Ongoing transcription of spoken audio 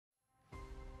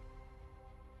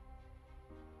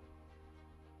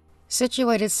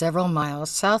Situated several miles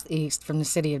southeast from the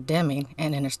city of Deming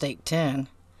and Interstate 10,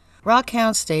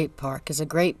 Rockhound State Park is a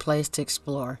great place to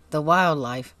explore the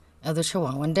wildlife of the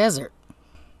Chihuahuan Desert.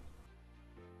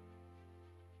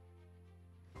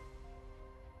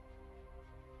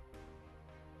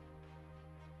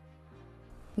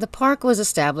 The park was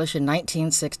established in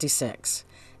 1966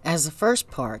 as the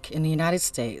first park in the United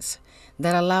States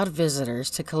that allowed visitors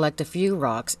to collect a few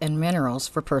rocks and minerals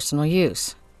for personal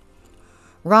use.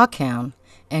 Rockhound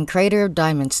and Crater of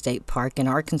Diamonds State Park in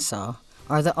Arkansas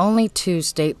are the only two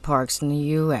state parks in the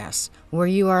U.S. where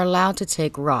you are allowed to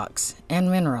take rocks and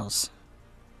minerals.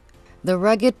 The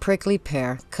rugged, prickly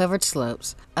pear-covered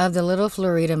slopes of the Little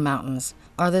Florida Mountains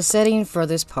are the setting for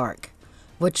this park,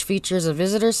 which features a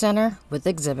visitor center with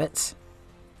exhibits,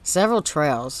 several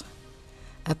trails,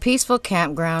 a peaceful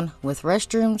campground with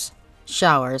restrooms,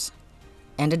 showers,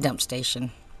 and a dump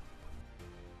station.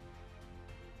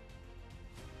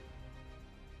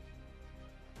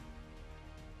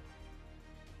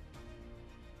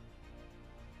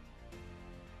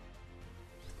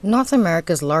 North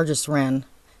America's largest wren,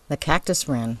 the cactus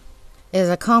wren, is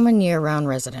a common year-round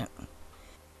resident.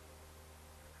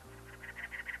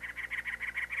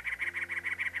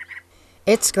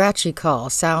 Its scratchy call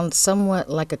sounds somewhat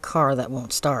like a car that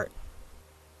won't start.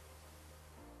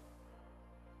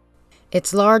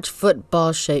 Its large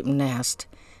football-shaped nest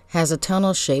has a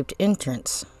tunnel-shaped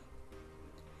entrance.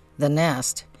 The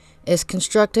nest is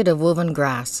constructed of woven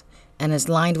grass and is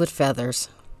lined with feathers.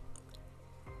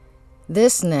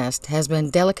 This nest has been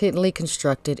delicately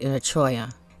constructed in a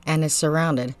cholla and is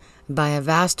surrounded by a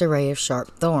vast array of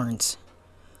sharp thorns,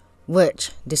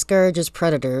 which discourages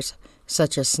predators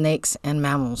such as snakes and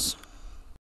mammals.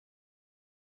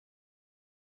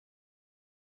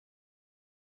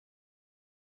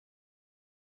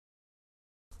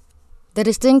 The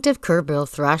distinctive curve-billed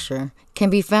thrasher can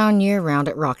be found year-round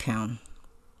at Rockhound.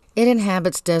 It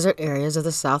inhabits desert areas of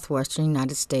the southwestern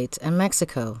United States and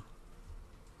Mexico.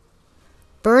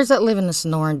 Birds that live in the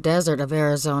Sonoran Desert of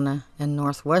Arizona and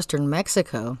northwestern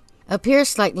Mexico appear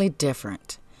slightly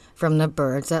different from the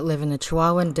birds that live in the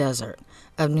Chihuahuan Desert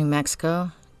of New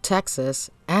Mexico, Texas,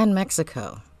 and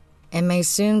Mexico, and may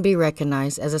soon be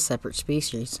recognized as a separate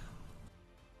species.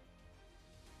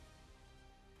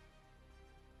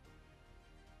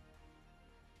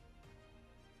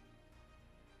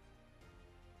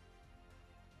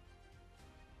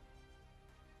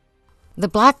 The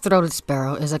black-throated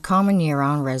sparrow is a common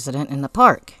year-round resident in the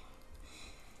park.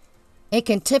 It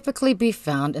can typically be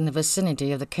found in the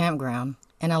vicinity of the campground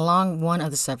and along one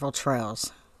of the several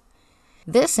trails.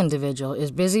 This individual is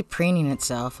busy preening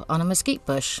itself on a mesquite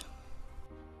bush.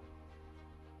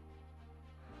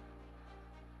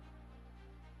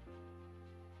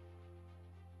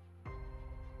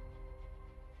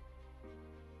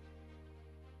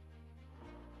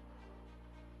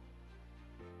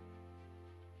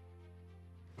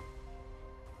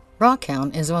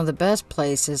 Rockhound is one of the best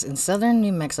places in southern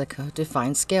New Mexico to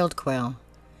find scaled quail.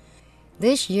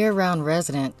 This year-round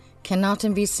resident can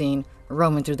often be seen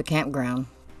roaming through the campground.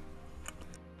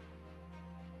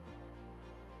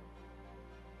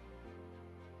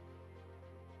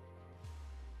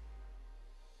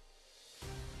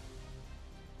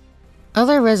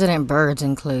 Other resident birds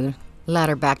include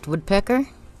ladder-backed woodpecker,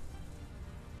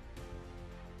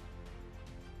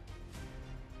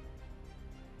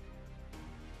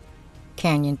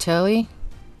 canyon towhee,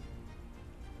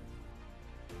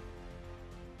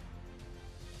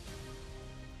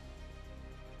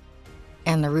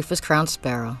 and the rufous-crowned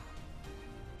sparrow.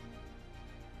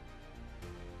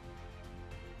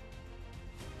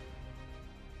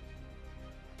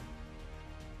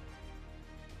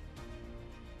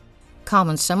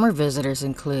 Common summer visitors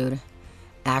include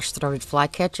ash-throated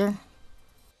flycatcher,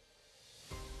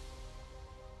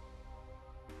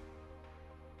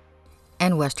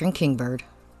 and western kingbird.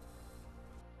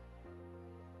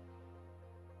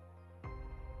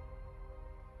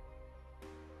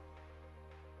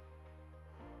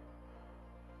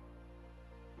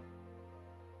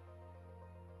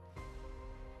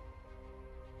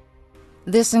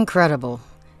 This incredible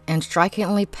and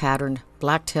strikingly patterned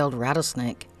black-tailed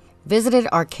rattlesnake visited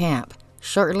our camp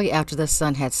shortly after the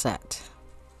sun had set.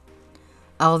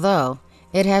 Although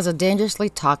it has a dangerously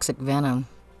toxic venom,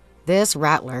 this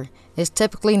rattler is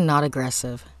typically not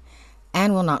aggressive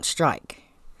and will not strike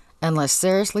unless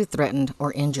seriously threatened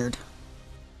or injured.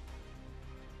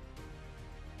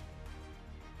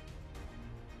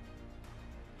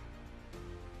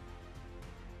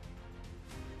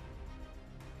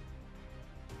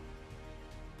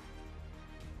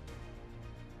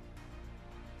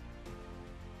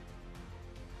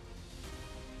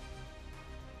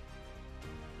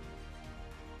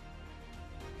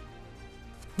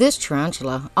 This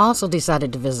tarantula also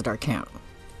decided to visit our camp.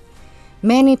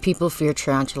 Many people fear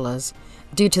tarantulas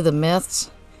due to the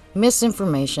myths,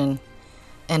 misinformation,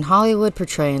 and Hollywood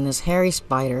portraying this hairy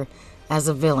spider as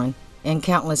a villain in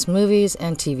countless movies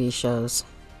and TV shows.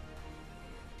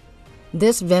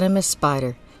 This venomous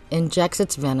spider injects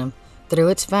its venom through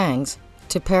its fangs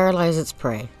to paralyze its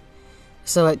prey,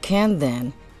 so it can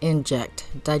then inject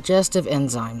digestive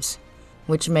enzymes,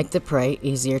 which make the prey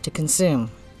easier to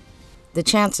consume. The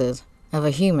chances of a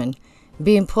human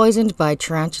being poisoned by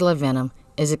tarantula venom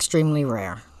is extremely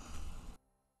rare.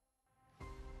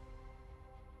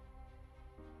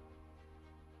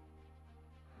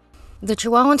 The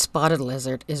Chihuahuan spotted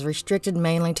lizard is restricted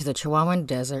mainly to the Chihuahuan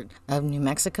Desert of New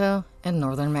Mexico and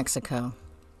northern Mexico.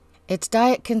 Its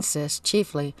diet consists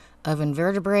chiefly of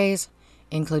invertebrates,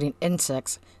 including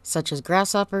insects such as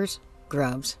grasshoppers,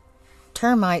 grubs,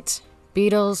 termites,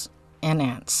 beetles, and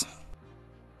ants.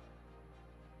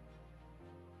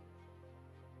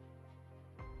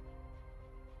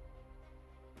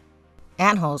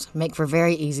 Antholes make for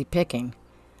very easy picking.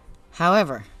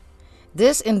 However,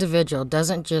 this individual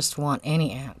doesn't just want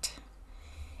any ant.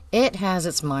 It has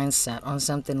its mind set on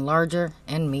something larger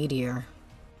and meatier.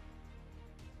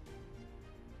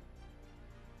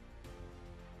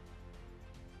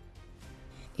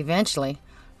 Eventually,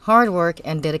 hard work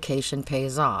and dedication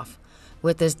pays off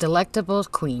with this delectable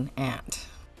queen ant.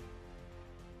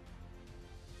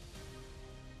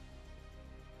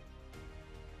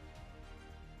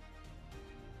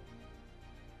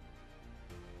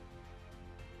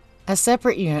 A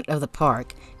separate unit of the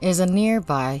park is a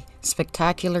nearby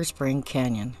spectacular spring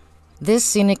canyon. This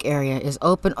scenic area is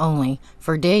open only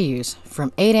for day use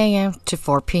from 8 a.m. to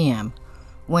 4 p.m.,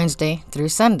 Wednesday through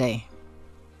Sunday.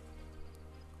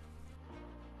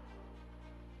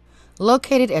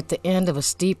 Located at the end of a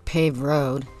steep paved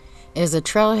road is the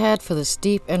trailhead for the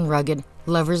steep and rugged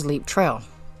Lover's Leap Trail.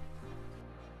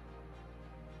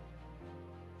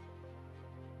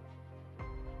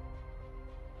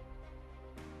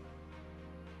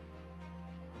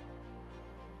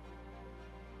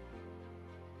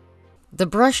 The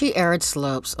brushy, arid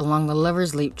slopes along the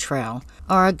Lover's Leap Trail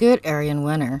are a good area in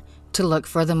winter to look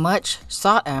for the much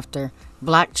sought-after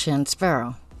black-chinned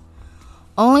sparrow.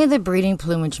 Only the breeding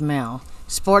plumage male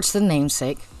sports the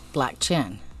namesake black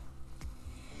chin.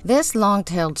 This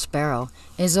long-tailed sparrow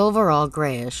is overall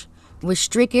grayish with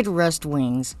streaked rust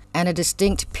wings and a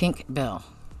distinct pink bill.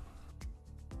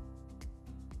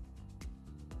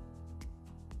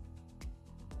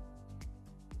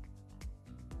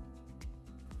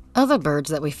 Other birds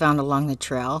that we found along the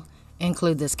trail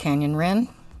include this canyon wren,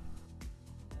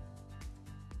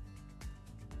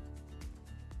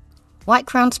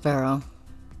 white-crowned sparrow,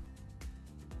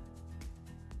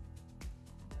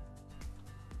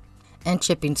 and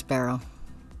chipping sparrow.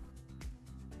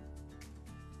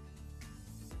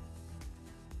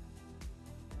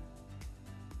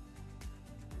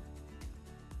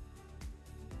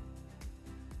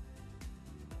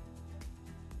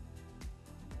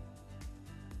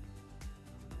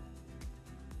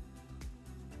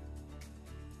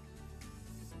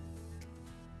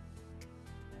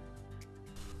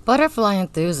 Butterfly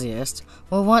enthusiasts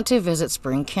will want to visit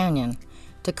Spring Canyon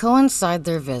to coincide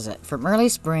their visit from early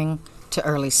spring to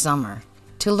early summer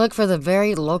to look for the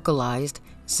very localized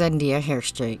Sandia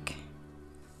hairstreak.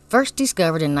 First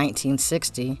discovered in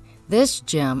 1960, this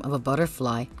gem of a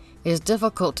butterfly is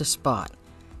difficult to spot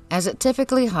as it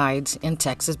typically hides in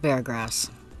Texas beargrass.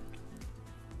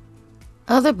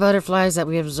 Other butterflies that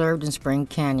we observed in Spring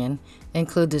Canyon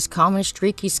include this common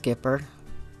streaky skipper,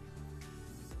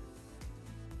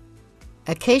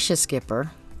 acacia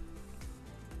skipper,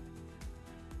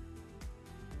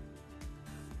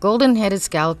 golden-headed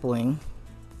scallopwing,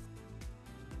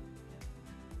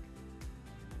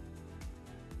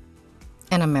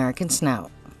 and American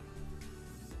snout.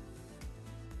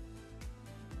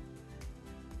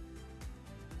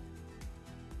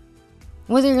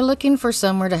 Whether you're looking for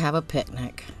somewhere to have a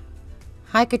picnic,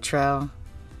 hike a trail,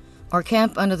 or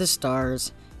camp under the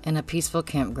stars in a peaceful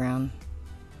campground,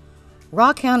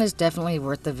 Rockhound is definitely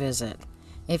worth the visit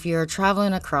if you are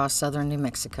traveling across southern New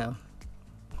Mexico.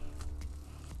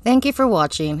 Thank you for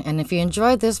watching, and if you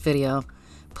enjoyed this video,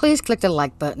 please click the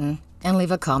like button and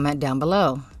leave a comment down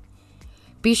below.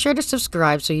 Be sure to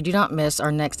subscribe so you do not miss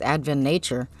our next Adven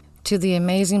Nature to the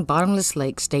amazing Bottomless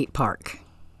Lake State Park.